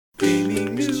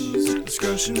gaming news and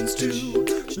discussions too.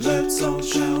 Let's all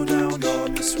shout out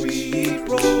on the sweet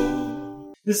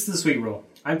roll. This is the Sweet Roll.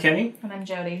 I'm Kenny. And I'm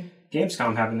Jody.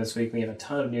 Gamescom happened this week. We have a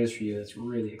ton of news for you that's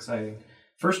really exciting.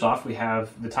 First off, we have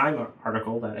the Time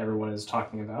article that everyone is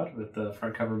talking about with the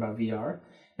front cover about VR.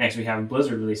 Next, we have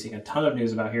Blizzard releasing a ton of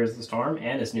news about Heroes of the Storm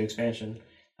and its new expansion,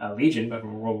 Legion, but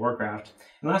from World of Warcraft.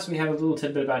 And last, we have a little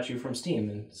tidbit about you from Steam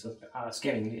and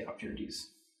scanning the opportunities.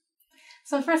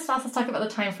 So first off, let's talk about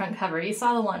the Time front cover. You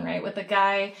saw the one, right, with the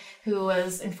guy who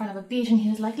was in front of a beach and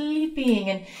he was like leaping,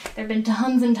 and there have been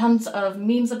tons and tons of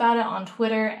memes about it on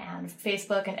Twitter and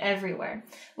Facebook and everywhere.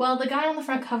 Well, the guy on the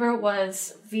front cover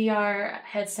was VR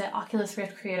headset Oculus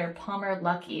Rift creator Palmer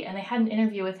Luckey, and they had an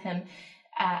interview with him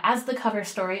as the cover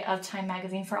story of Time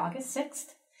magazine for August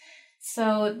 6th.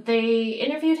 So they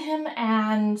interviewed him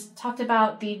and talked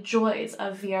about the joys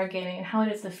of VR gaming and how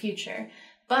it is the future.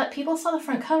 But people saw the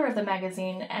front cover of the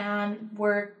magazine and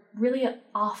were really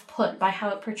off-put by how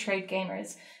it portrayed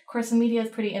gamers. Of course, the media is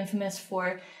pretty infamous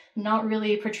for not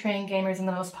really portraying gamers in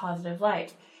the most positive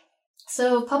light.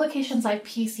 So publications like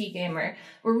PC Gamer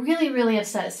were really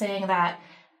upset, saying that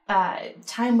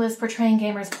Time was portraying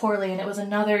gamers poorly and it was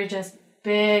another just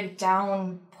big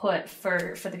down put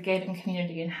for the gaming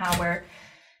community and how we're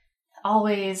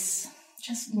always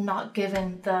just not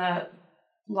given the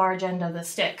large end of the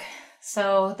stick.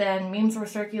 So then memes were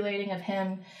circulating of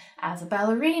him as a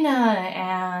ballerina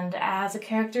and as a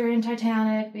character in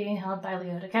Titanic being held by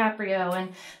Leo DiCaprio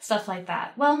and stuff like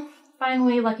that. Well,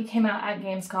 finally, Luckey came out at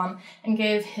Gamescom and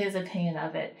gave his opinion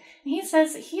of it. And he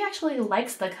says he actually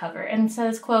likes the cover and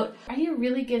says, quote, "Are you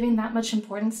really giving that much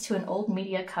importance to an old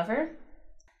media cover?"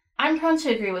 I'm prone to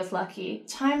agree with Luckey.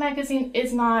 Time magazine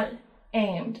is not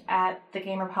aimed at the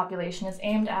gamer population. It's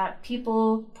aimed at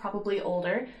people, probably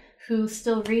older, who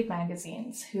still read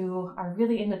magazines, who are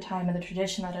really into Time and the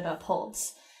tradition that it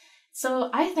upholds.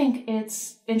 So I think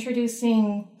it's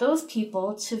introducing those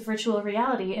people to virtual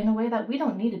reality in a way that we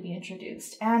don't need to be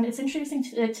introduced. And it's introducing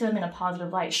it to them in a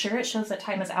positive light. Sure, it shows that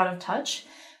Time is out of touch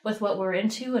with what we're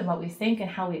into and what we think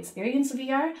and how we experience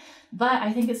VR, but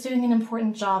I think it's doing an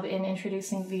important job in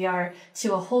introducing VR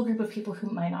to a whole group of people who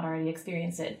might not already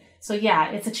experience it. So yeah,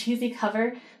 it's a cheesy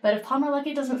cover, but if Palmer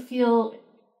Luckey doesn't feel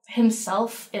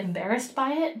himself embarrassed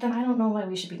by it, then I don't know why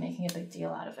we should be making a big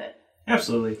deal out of it.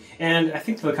 Absolutely. And I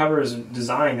think the cover is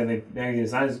designed, and the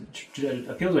design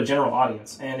appeals to a general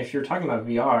audience. And if you're talking about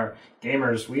VR,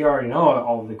 gamers, we already know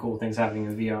all of the cool things happening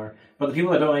in VR. But the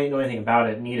people that don't know anything about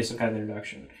it need some kind of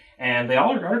introduction. And the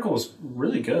article is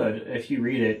really good. If you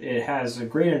read it, it has a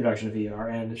great introduction to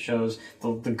VR, and it shows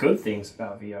the good things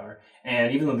about VR.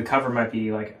 And even though the cover might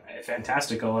be like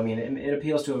fantastical, I mean, it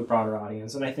appeals to a broader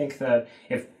audience. And I think that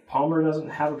if Palmer doesn't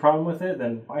have a problem with it,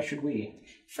 then why should we?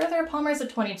 Further, Palmer is a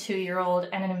 22-year-old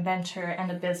and an inventor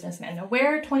and a businessman.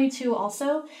 We're 22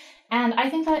 also, and I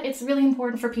think that it's really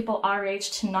important for people our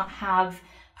age to not have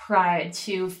pride,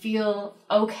 to feel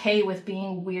okay with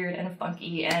being weird and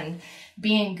funky and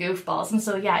being goofballs. And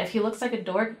so yeah, if he looks like a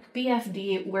dork,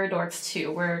 BFD, we're dorks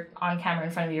too. We're on camera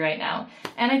in front of you right now.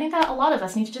 And I think that a lot of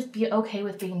us need to just be okay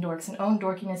with being dorks and own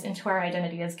dorkiness into our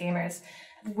identity as gamers.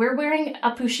 We're wearing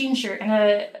a Pusheen shirt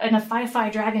and a Fi-Fi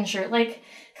Dragon shirt. Like,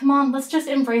 come on, let's just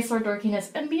embrace our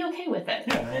dorkiness and be okay with it.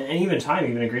 Yeah, and even Time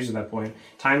even agrees with that point.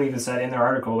 Time even said in their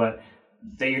article that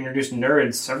they introduced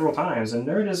nerds several times, and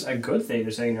nerd is a good thing.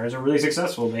 They're saying nerds are really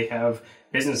successful. They have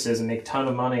businesses and make a ton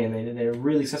of money, and they're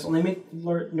really successful. And they make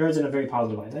nerds in a very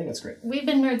positive light. I think that's great. We've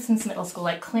been nerds since middle school,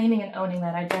 like claiming and owning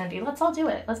that identity. Let's all do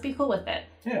it. Let's be cool with it.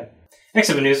 Yeah.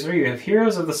 Next up in news, we have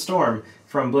Heroes of the Storm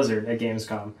from Blizzard at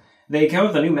Gamescom. They came up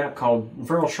with a new map called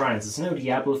Infernal Shrines. It's a new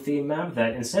Diablo-themed map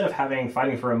that instead of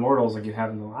fighting for immortals like you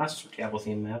have in the last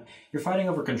Diablo-themed map, you're fighting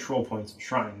over control points and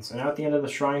shrines. And at the end of the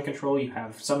shrine control, you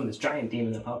have summon this giant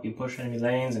demon that'll help you push enemy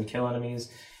lanes and kill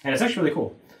enemies. And it's actually really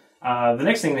cool. The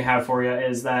next thing we have for you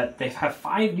is that they have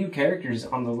 5 new characters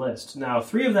on the list. Now,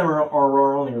 3 of them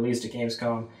are only released at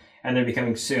Gamescom, and they're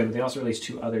becoming soon. But they also released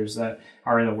 2 others that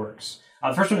are in the works.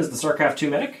 The first one is the StarCraft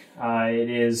 2 medic. It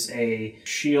is a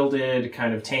shielded,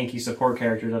 kind of tanky support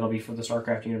character that'll be for the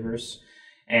StarCraft universe.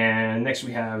 And next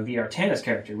we have the Artanis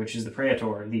character, which is the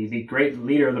Praetor, the great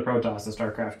leader of the Protoss in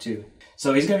StarCraft 2.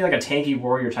 So he's going to be like a tanky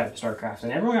warrior type of StarCraft.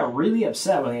 And everyone got really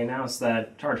upset when they announced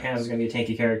that Artanis is going to be a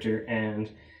tanky character and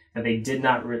that they did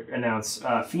not announce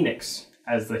Phoenix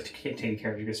as the tanky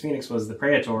character, because Phoenix was the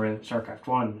Praetor in StarCraft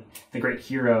 1, the great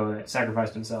hero that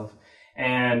sacrificed himself.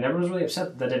 And everyone was really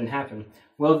upset that didn't happen.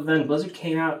 Well, then Blizzard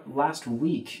came out last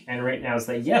week and announced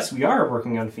that, yes, we are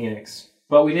working on Phoenix,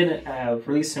 but we didn't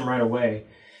release him right away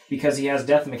because he has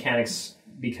death mechanics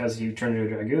because he turned into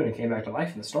a dragoon and came back to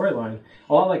life in the storyline,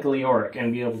 a lot like Leoric,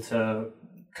 and be able to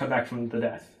come back from the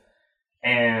death.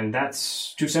 And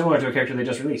that's too similar to a character they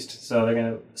just released. So they're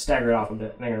going to stagger it off a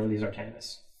bit, and they're going to release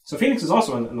Artanis. So Phoenix is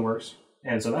also in the works,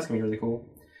 and so that's going to be really cool.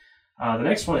 The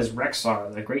next one is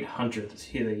Rexar, the Great Hunter,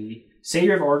 the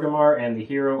savior of Orgrimmar and the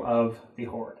hero of the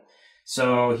Horde.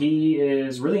 So he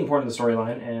is really important to the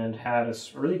storyline and had a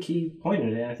really key point in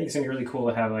it. And I think it's going to be really cool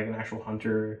to have like an actual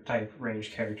hunter-type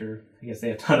ranged character. I guess they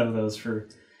have a ton of those for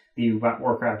the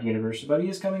Warcraft universe, but he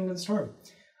is coming to the Storm.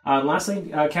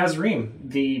 Lastly,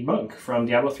 Khazrim, the monk from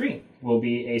Diablo 3, will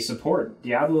be a support,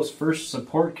 Diablo's first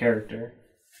support character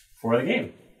for the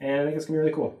game. And I think it's going to be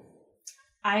really cool.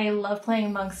 I love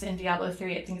playing monks in Diablo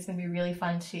 3. I think it's going to be really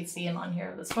fun to see him on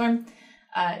Hero of the Storm.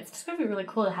 It's just going to be really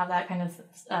cool to have that kind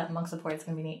of monk support. It's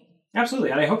going to be neat.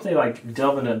 Absolutely, and I hope they like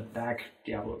delve into back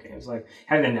Diablo games. Like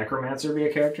having the Necromancer be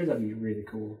a character, that'd be really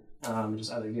cool.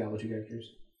 Just other Diablo 2 characters.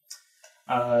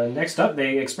 Next up,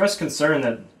 they expressed concern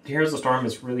that Heroes of the Storm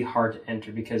is really hard to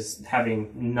enter because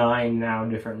having 9 now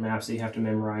different maps that you have to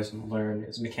memorize and learn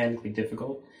is mechanically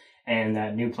difficult, and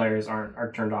that new players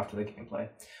are turned off to the gameplay.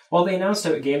 Well, they announced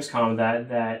at Gamescom that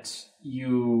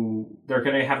they're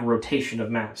going to have a rotation of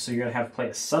maps, so you're going to have to play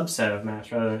a subset of maps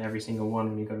rather than every single one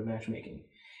when you go to matchmaking.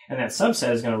 And that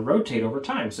subset is going to rotate over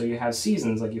time, so you have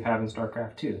seasons like you have in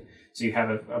StarCraft 2. So you have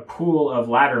a pool of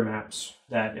ladder maps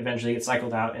that eventually get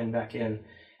cycled out and back in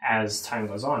as time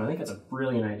goes on. I think that's a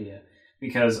brilliant idea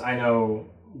because I know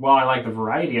while I like the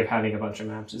variety of having a bunch of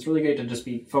maps, it's really good to just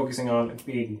be focusing on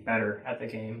being better at the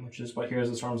game, which is what Heroes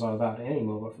of the Storm is all about, any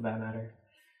MOBA for that matter.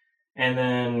 And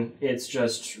then it's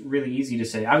just really easy to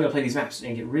say, I'm going to play these maps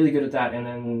and get really good at that, and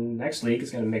then next league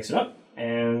is going to mix it up,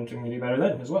 and I'm going to do better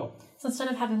then as well. So instead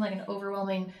of having like an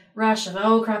overwhelming rush of,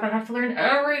 oh crap, I have to learn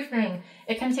everything,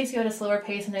 it kind of takes you at a slower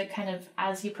pace, and it kind of,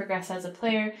 as you progress as a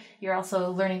player, you're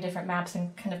also learning different maps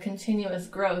and kind of continuous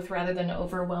growth rather than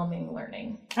overwhelming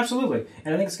learning. Absolutely.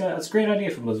 And I think it's a great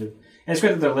idea for Blizzard. And it's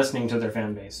great that they're listening to their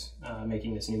fan base,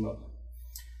 making this new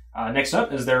MOBA. Next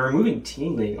up is they're removing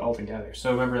Team League altogether.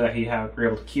 So remember that you're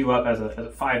able to queue up as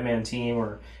a 5-man team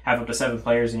or have up to 7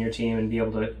 players in your team and be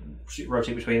able to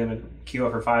rotate between them and queue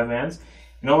up for 5 mans.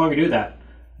 You no longer do that.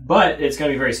 But it's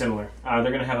going to be very similar. They're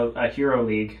going to have a hero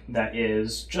league that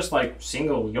is just like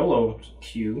single YOLO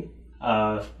queue,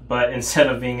 but instead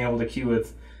of being able to queue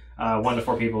with 1 to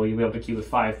 4 people, you'll be able to queue with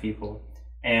 5 people.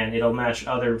 And it'll match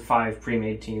other 5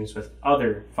 pre-made teams with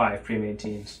other 5 pre-made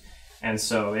teams. And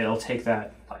so it'll take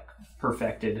that like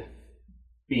perfected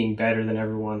being better than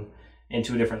everyone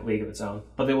into a different league of its own.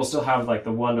 But they will still have like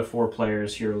the 1 to 4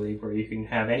 players hero league where you can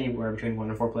have anywhere between 1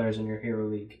 to 4 players in your hero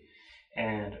league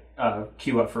and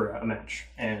queue up for a match.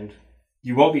 And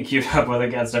you won't be queued up with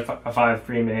against a 5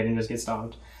 pre-made and just get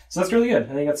stomped. So that's really good.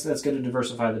 I think that's good to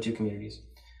diversify the two communities.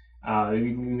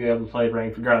 You can be able to play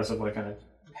ranked regardless of what kind of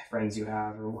friends you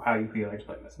have or how you like to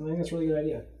play with. I think that's a really good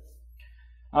idea.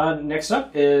 Next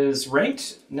up is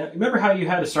ranked. Now, remember how you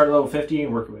had to start at level 50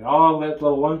 and work your way all the way up to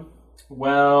level 1?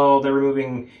 Well, they're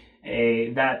removing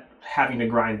that having to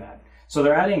grind that. So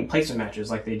they're adding placement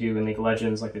matches like they do in League of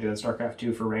Legends, like they do in StarCraft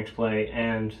 2 for ranked play,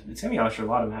 and it's going to be actually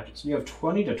a lot of matches. You have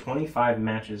 20 to 25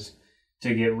 matches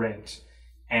to get ranked,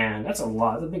 and that's a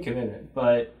lot. That's a big commitment.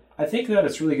 But I think that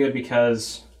it's really good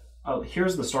because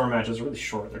Heroes of the Storm matches are really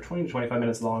short. They're 20 to 25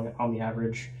 minutes long on the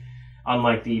average,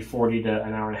 unlike the 40 to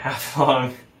an hour and a half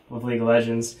long with League of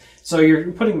Legends. So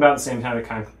you're putting about the same kind of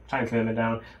time commitment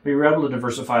down, but you're able to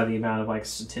diversify the amount of like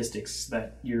statistics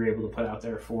that you're able to put out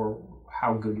there for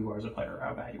how good you are as a player, or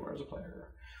how bad you are as a player, or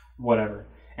whatever.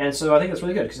 And so I think that's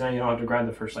really good because now you don't have to grind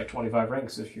the first like 25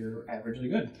 ranks if you're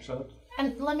averagely good. So.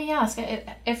 And let me ask,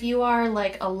 if you are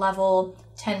like a level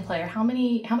 10 player, how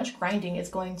much grinding is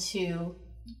it going to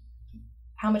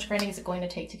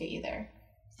take to get you there?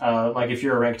 Like if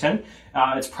you're a rank 10,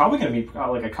 it's probably going to be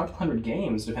like a couple hundred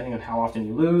games, depending on how often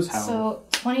you lose. So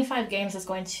 25 games is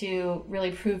going to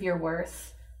really prove your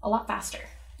worth a lot faster.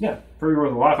 Yeah, prove your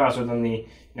worth a lot faster than the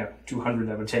 200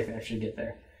 that would take to actually get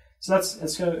there. So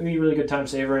it's going to be a really good time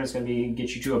saver, and it's going to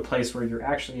get you to a place where you're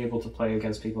actually able to play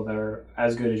against people that are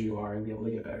as good as you are and be able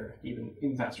to get better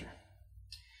even faster.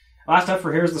 Last up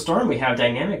for Heroes of the Storm, we have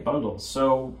dynamic bundles.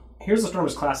 So Heroes of the Storm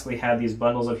has classically had these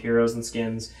bundles of heroes and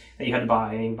skins that you had to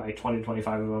buy 20 to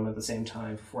 25 of them at the same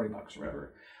time for $40 or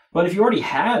whatever. But if you already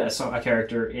had a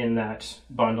character in that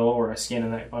bundle or a skin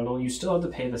in that bundle, you still have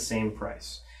to pay the same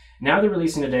price. Now they're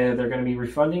releasing today that they're going to be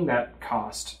refunding that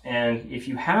cost, and if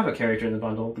you have a character in the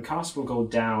bundle, the cost will go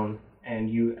down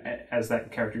as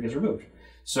that character gets removed.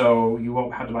 So you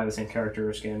won't have to buy the same character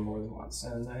or skin more than once,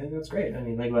 and I think that's great. I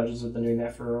mean, League of Legends have been doing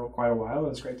that for quite a while, and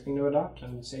it's a great thing to adopt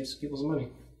and saves people some money.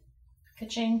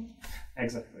 Ka-ching.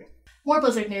 Exactly. More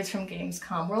Blizzard news from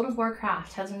Gamescom. World of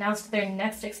Warcraft has announced their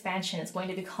next expansion is going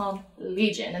to be called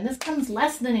Legion, and this comes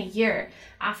less than a year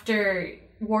after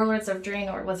Warlords of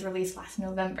Draenor was released last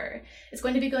November. It's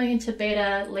going to be going into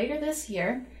beta later this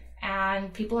year,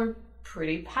 and people are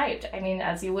pretty hyped. I mean,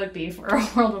 as you would be for a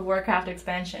World of Warcraft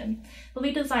expansion. The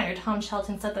lead designer, Tom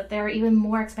Shelton, said that there are even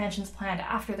more expansions planned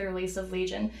after the release of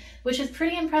Legion, which is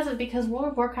pretty impressive because World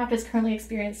of Warcraft is currently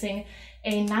experiencing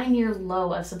a 9-year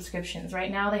low of subscriptions. Right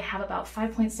now they have about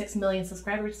 5.6 million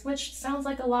subscribers, which sounds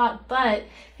like a lot, but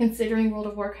considering World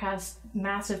of Warcraft's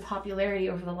massive popularity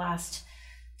over the last,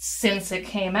 since it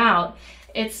came out,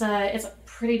 it's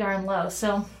pretty darn low.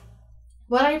 So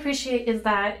what I appreciate is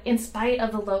that in spite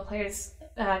of the low players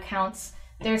counts,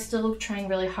 they're still trying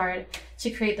really hard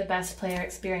to create the best player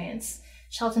experience.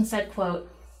 Shelton said, quote,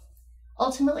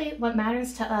 "Ultimately, what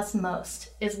matters to us most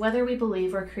is whether we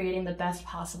believe we're creating the best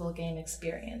possible game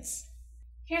experience."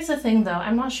 Here's the thing though,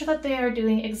 I'm not sure that they are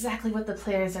doing exactly what the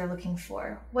players are looking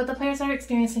for. What the players are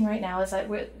experiencing right now is that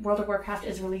World of Warcraft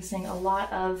is releasing a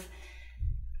lot of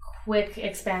quick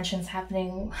expansions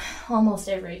happening almost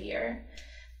every year.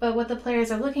 But what the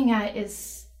players are looking at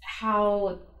is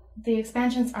how the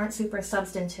expansions aren't super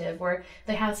substantive, or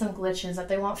they have some glitches that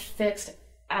they want fixed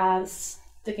as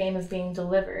the game is being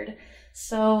delivered.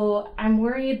 So I'm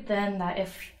worried then that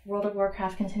if World of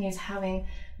Warcraft continues having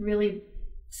really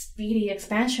speedy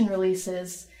expansion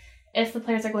releases, if the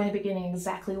players are going to be getting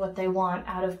exactly what they want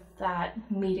out of that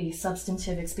meaty,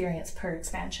 substantive experience per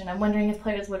expansion. I'm wondering if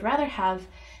players would rather have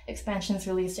expansions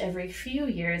released every few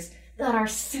years that are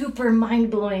super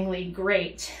mind-blowingly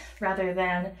great, rather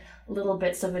than little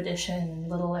bits of addition,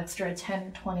 little extra 10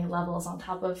 or 20 levels on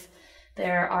top of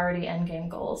their already endgame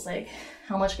goals. Like,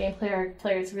 how much gameplay are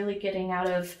players really getting out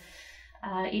of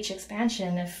each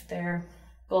expansion if their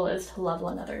goal is to level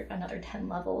another 10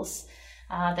 levels?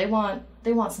 They want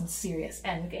some serious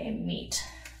endgame meat.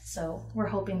 So we're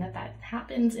hoping that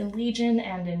happens in Legion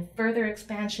and in further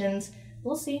expansions.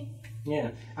 We'll see.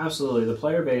 Yeah, absolutely. The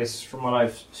player base, from what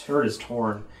I've heard, is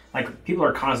torn. Like, people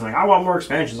are constantly like, I want more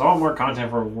expansions, I want more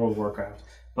content for World of Warcraft.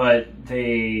 But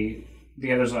there's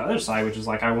the other side, which is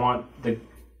like, I want the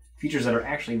features that are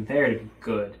actually there to be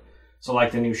good. So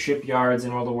like the new shipyards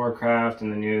in World of Warcraft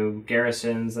and the new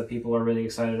garrisons that people are really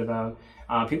excited about.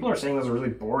 People are saying those are really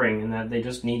boring and that they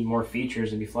just need more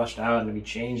features to be fleshed out and to be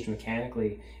changed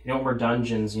mechanically. More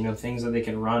dungeons, things that they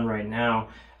can run right now.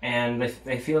 And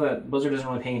they feel that Blizzard isn't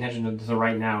really paying attention to the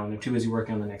right now, and they're too busy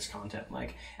working on the next content.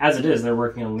 Like, as it is, they're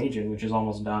working on Legion, which is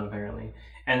almost done, apparently.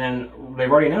 And then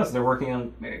they've already announced they're working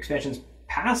on expansions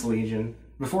past Legion,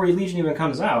 before Legion even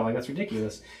comes out. Like, that's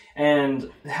ridiculous.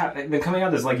 And they're coming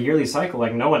out this, yearly cycle.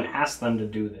 Like, no one asked them to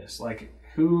do this. Like,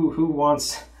 who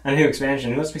wants a new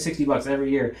expansion? Who wants to pay $60 every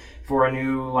year for a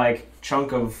new,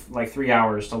 chunk of, 3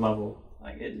 hours to level?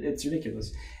 Like, it's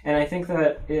ridiculous. And I think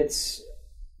that it's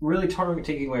really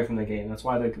taking away from the game. That's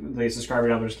why the subscriber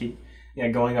numbers keep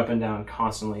going up and down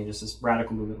constantly, just this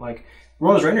radical movement. Like,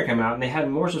 World of Draenor came out, and they had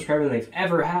more subscribers than they've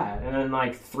ever had. And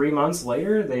then, 3 months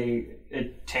later,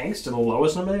 it tanks to the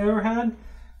lowest number they've ever had.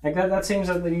 Like, that seems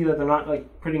that they're not,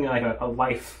 putting, a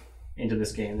life into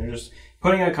this game. They're just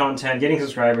putting out content, getting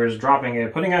subscribers, dropping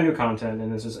it, putting out new content,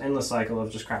 and there's this endless cycle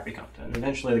of just crappy content.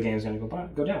 Eventually, the game's going to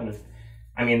go down. And,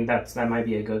 I mean, that might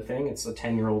be a good thing. It's a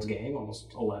 10-year-old game,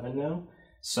 almost 11 now.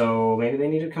 So maybe they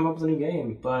need to come up with a new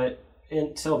game. But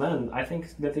until then, I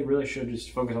think that they really should just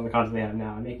focus on the content they have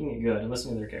now and making it good and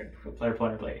listening to their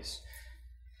player base.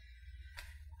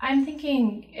 I'm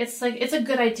thinking it's a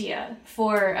good idea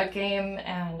for a game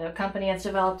and a company as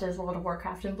developed as World of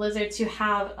Warcraft and Blizzard to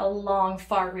have a long,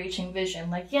 far-reaching vision.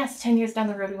 Like, yes, 10 years down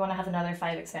the road we want to have another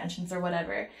 5 expansions or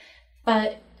whatever.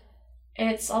 But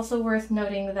it's also worth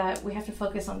noting that we have to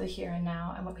focus on the here and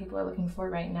now and what people are looking for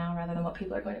right now rather than what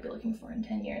people are going to be looking for in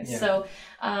 10 years. Yeah. So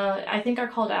I think our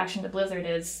call to action to Blizzard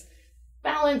is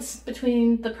balance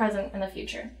between the present and the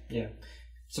future. Yeah.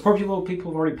 Support people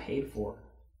have already paid for.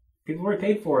 People have already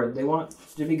paid for it. They want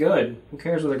it to be good. Who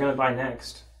cares what they're going to buy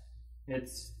next?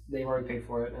 They've already paid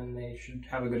for it, and they should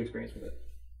have a good experience with it.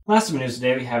 Last of the news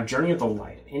today, we have Journey of the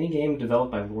Light, an indie game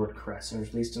developed by Lord Cress and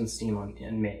was released on Steam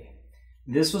in May.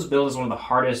 This was billed as one of the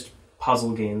hardest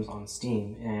puzzle games on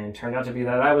Steam, and it turned out to be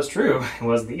that was true. It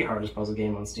was the hardest puzzle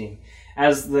game on Steam.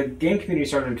 As the game community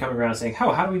started coming around saying,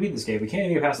 how do we beat this game? We can't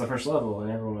even get past the first level,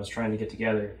 and everyone was trying to get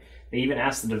together. They even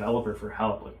asked the developer for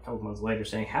help a couple months later,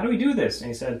 saying, how do we do this? And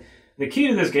he said, the key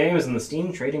to this game is in the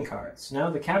Steam trading cards. Now,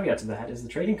 the caveat to that is the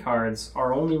trading cards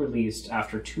are only released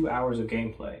after 2 hours of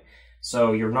gameplay.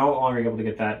 So you're no longer able to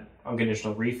get that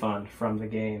unconditional refund from the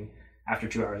game after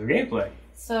 2 hours of gameplay.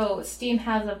 So Steam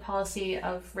has a policy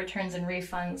of returns and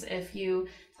refunds if you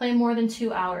play more than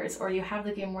 2 hours or you have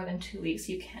the game more than 2 weeks,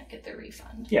 you can't get the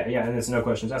refund. Yeah, and there's no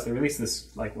questions asked. They released this,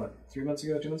 3 months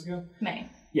ago, 2 months ago? May.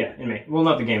 Yeah, in May. Well,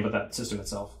 not the game, but that system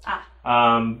itself. Ah.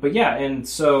 But yeah, and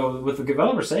so with the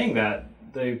developer saying that,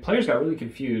 the players got really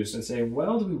confused and say,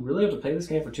 well, do we really have to play this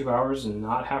game for 2 hours and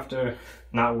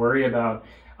not worry about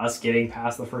us getting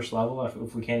past the first level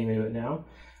if we can't even do it now?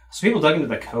 So people dug into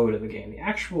the code of the game, the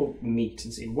actual meat,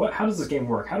 and see, how does this game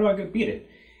work? How do I beat it?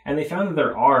 And they found that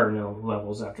there are no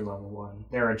levels after level 1.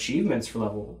 There are achievements for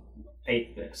level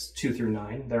 2 through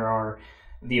 9. There are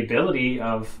the ability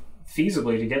of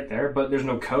feasibly to get there, but there's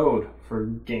no code for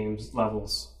games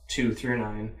levels 2 through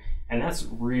 9. And that's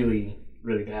really,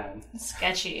 really bad. It's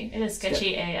sketchy. It is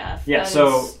sketchy AF.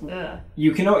 Yeah,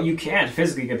 you can't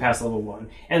physically get past level 1.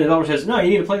 And the developer says, no, you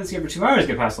need to play this game for 2 hours to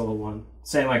get past level 1.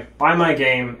 Saying, buy my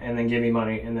game and then give me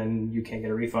money, and then you can't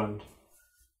get a refund.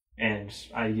 And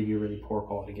I give you a really poor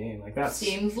quality game. That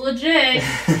seems legit.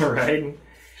 Right?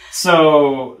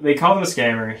 So they called him a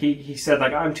scammer. He said,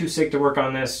 I'm too sick to work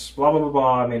on this, blah, blah, blah,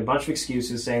 blah. I made a bunch of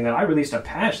excuses saying that I released a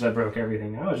patch that broke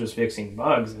everything. I was just fixing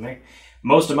bugs. And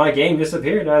most of my game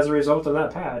disappeared as a result of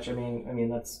that patch. I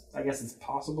mean, I guess it's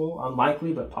possible.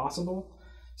 Unlikely, but possible.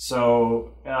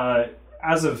 So,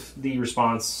 as of the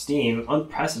response, Steam,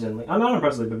 not unprecedentedly,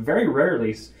 but very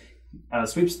rarely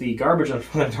sweeps the garbage on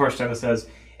the doorstep and says,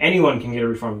 anyone can get a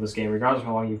refund for this game, regardless of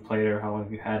how long you've played it or how long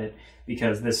you've had it,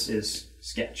 because this is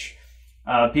sketch.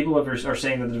 People are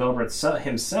saying that the developer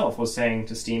himself was saying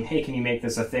to Steam, hey, can you make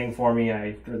this a thing for me?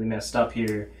 I really messed up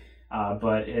here.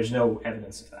 But there's no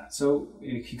evidence of that. So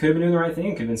he could have been doing the right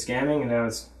thing, could have been scamming, and now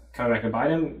it's coming back to bite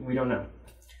him. We don't know.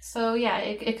 So yeah,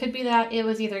 it could be that it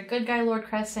was either good guy Lord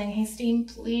Crest saying, hey Steam,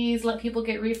 please let people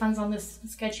get refunds on this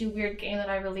sketchy, weird game that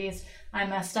I released. I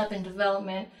messed up in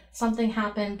development. Something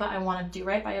happened, but I want to do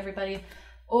right by everybody.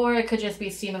 Or it could just be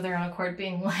Steam of their own accord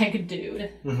being like,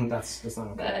 dude. That's not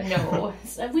okay. No.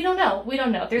 We don't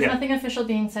know. There's nothing official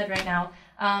being said right now.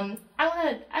 I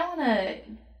want to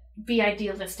be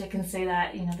idealistic and say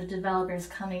that, the developers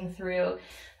coming through,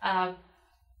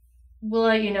 we'll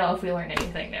let you know if we learn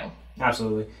anything new.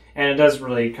 Absolutely. And it does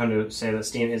really come to say that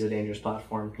Steam is a dangerous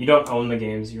platform. You don't own the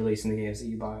games, you're releasing the games that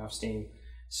you buy off Steam.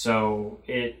 So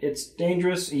it's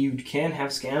dangerous. You can have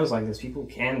scams like this. People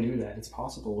can do that. It's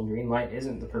possible. Greenlight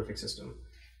isn't the perfect system.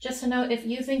 Just to note, if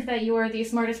you think that you are the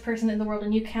smartest person in the world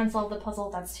and you can solve the puzzle,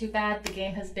 that's too bad. The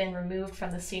game has been removed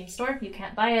from the Steam store. You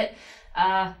can't buy it.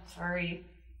 Sorry.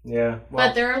 Yeah.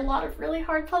 But there are a lot of really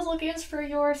hard puzzle games for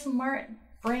your smart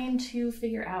brain to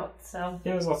figure out. So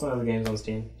yeah, there's also other games on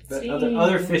Steam. But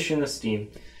other fish in the Steam.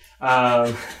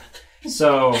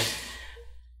 So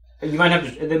you might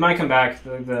have to. They might come back.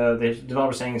 The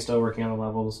developer saying is still working on the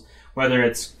levels. Whether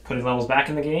it's putting levels back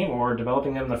in the game or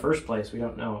developing them in the first place, we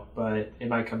don't know. But it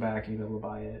might come back and you'll be able to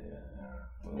buy it.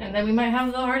 And then we might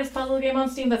have the hardest puzzle game on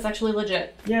Steam that's actually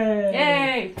legit.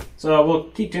 Yay! So we'll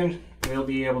keep tuned. We'll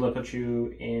be able to put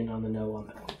you in on the know on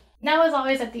that one. Now, as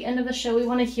always, at the end of the show, we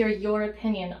want to hear your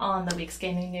opinion on the week's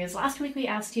gaming news. Last week we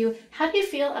asked you, how do you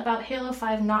feel about Halo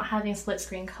 5 not having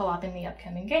split-screen co-op in the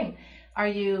upcoming game? Are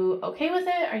you okay with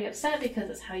it? Are you upset because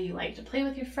it's how you like to play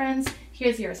with your friends?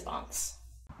 Here's your response.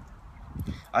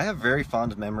 I have very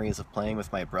fond memories of playing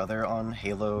with my brother on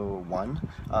Halo 1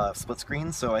 split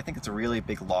screen, so I think it's a really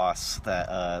big loss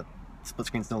that split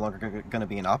screen's no longer going to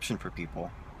be an option for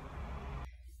people.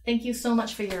 Thank you so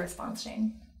much for your response,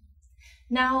 Shane.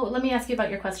 Now, let me ask you about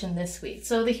your question this week.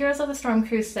 So the Heroes of the Storm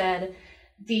crew said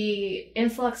the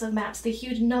influx of maps, the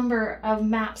huge number of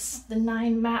maps, the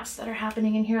 9 maps that are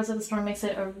happening in Heroes of the Storm makes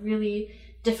it a really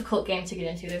difficult game to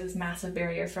get into. There's this massive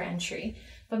barrier for entry.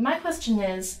 But my question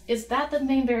is that the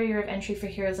main barrier of entry for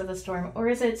Heroes of the Storm, or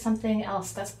is it something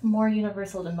else that's more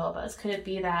universal than MOBAs? Could it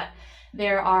be that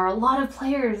there are a lot of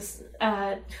players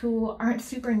who aren't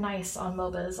super nice on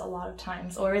MOBAs a lot of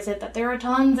times? Or is it that there are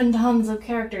tons and tons of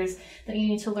characters that you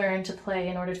need to learn to play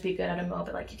in order to be good at a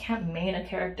MOBA? Like, you can't main a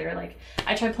character. Like,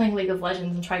 I tried playing League of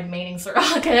Legends and tried maining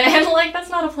Soraka, and, like, that's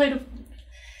not a play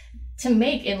to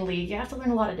make in League. You have to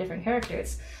learn a lot of different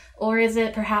characters. Or is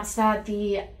it perhaps that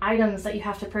the items that you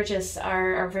have to purchase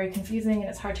are very confusing and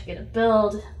it's hard to get a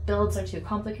build? Builds are too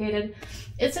complicated.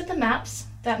 Is it the maps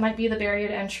that might be the barrier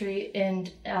to entry in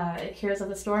Heroes of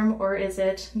the Storm? Or is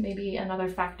it maybe another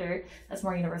factor that's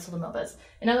more universal to MOBAs?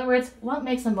 In other words, what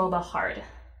makes a MOBA hard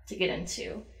to get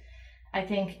into? I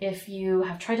think if you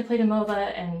have tried to play a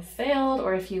MOBA and failed,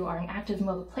 or if you are an active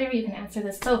MOBA player, you can answer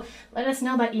this. So let us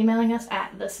know by emailing us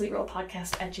at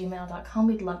thesweetrollpodcast@gmail.com.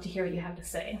 We'd love to hear what you have to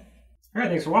say. All right,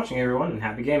 thanks for watching, everyone, and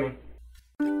happy gaming.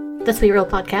 The Sweet Roll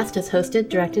podcast is hosted,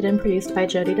 directed, and produced by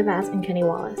Jody DeVaz and Kenny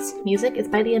Wallace. Music is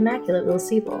by the immaculate Will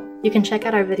Siebel. You can check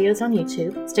out our videos on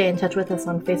YouTube, stay in touch with us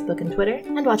on Facebook and Twitter,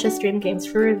 and watch us stream games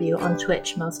for review on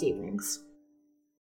Twitch most evenings.